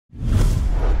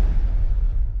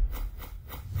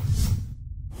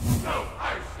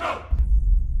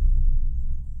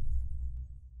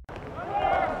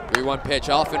1 pitch,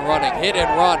 off and running, hit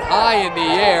and run, high in the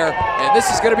air, and this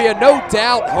is going to be a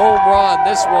no-doubt home run.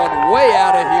 This one way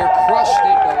out of here, crushed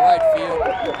into right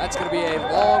field. That's going to be a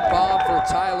long bomb for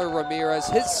Tyler Ramirez,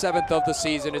 his 7th of the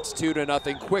season. It's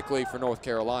 2-0 quickly for North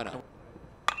Carolina.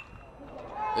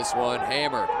 This one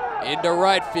hammered into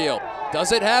right field.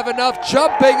 Does it have enough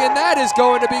jumping? And that is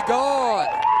going to be gone.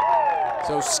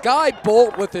 So Sky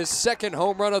Bolt with his 2nd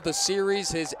home run of the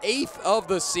series, his 8th of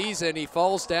the season. He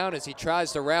falls down as he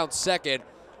tries to round second,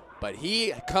 but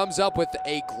he comes up with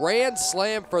a grand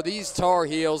slam for these Tar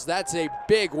Heels. That's a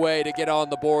big way to get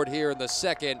on the board here in the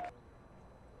 2nd.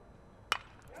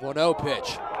 1-0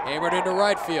 pitch, hammered into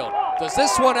right field. Does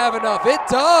this one have enough? It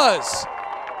does.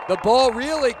 The ball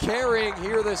really carrying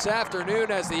here this afternoon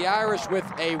as the Irish with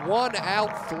a 1-out,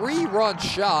 3-run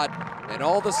shot. And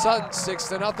all of a sudden,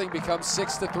 6-0 becomes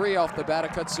 6-3 off the bat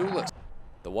of Katsoulis.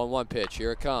 The 1-1 pitch,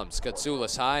 here it comes.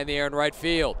 Katsoulis high in the air in right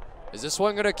field. Is this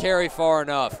one gonna carry far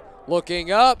enough? Looking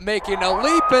up, making a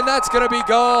leap, and that's gonna be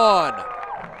gone.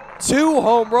 2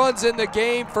 home runs in the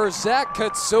game for Zach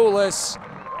Katsoulis.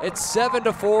 It's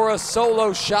 7-4, a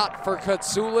solo shot for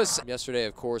Katsoulis. Yesterday,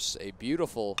 of course, a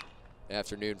beautiful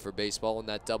afternoon for baseball in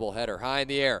that doubleheader. High in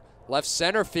the air, left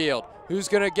center field. Who's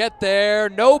gonna get there?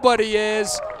 Nobody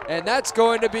is. And that's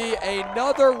going to be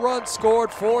another run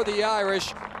scored for the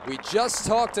Irish. We just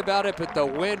talked about it, but the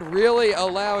wind really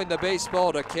allowing the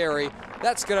baseball to carry.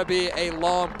 That's going to be a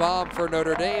long bomb for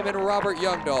Notre Dame and Robert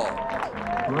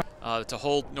Youngdahl. To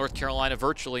hold North Carolina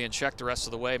virtually in check the rest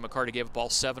of the way. McCarty gave up all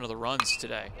 7 of the runs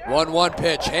today. 1-1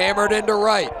 pitch, hammered into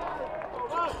right.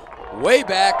 Way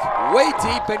back, way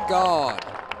deep and gone.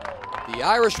 The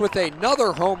Irish with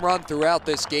another home run throughout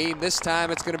this game. This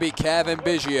time it's going to be Kevin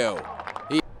Biggio.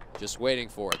 Just waiting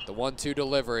for it. The 1-2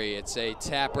 delivery. It's a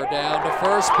tapper down to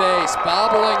first base,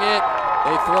 bobbling it.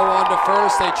 They throw on to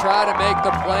first. They try to make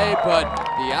the play, but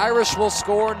the Irish will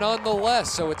score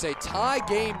nonetheless. So it's a tie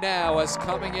game now as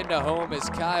coming into home is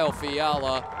Kyle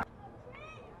Fiala.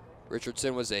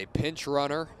 Richardson was a pinch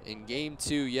runner in game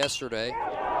 2 yesterday.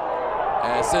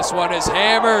 As this one is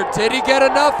hammered. Did he get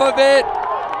enough of it?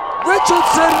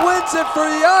 Richardson wins it for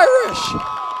the Irish.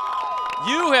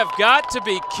 You have got to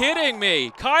be kidding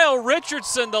me. Kyle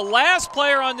Richardson, the last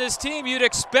player on this team you'd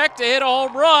expect to hit a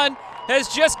home run, has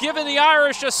just given the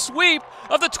Irish a sweep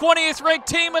of the 20th ranked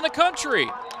team in the country.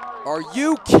 Are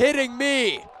you kidding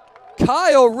me?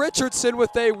 Kyle Richardson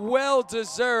with a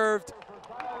well-deserved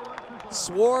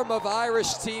swarm of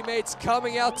Irish teammates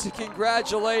coming out to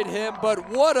congratulate him, but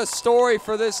what a story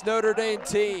for this Notre Dame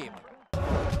team.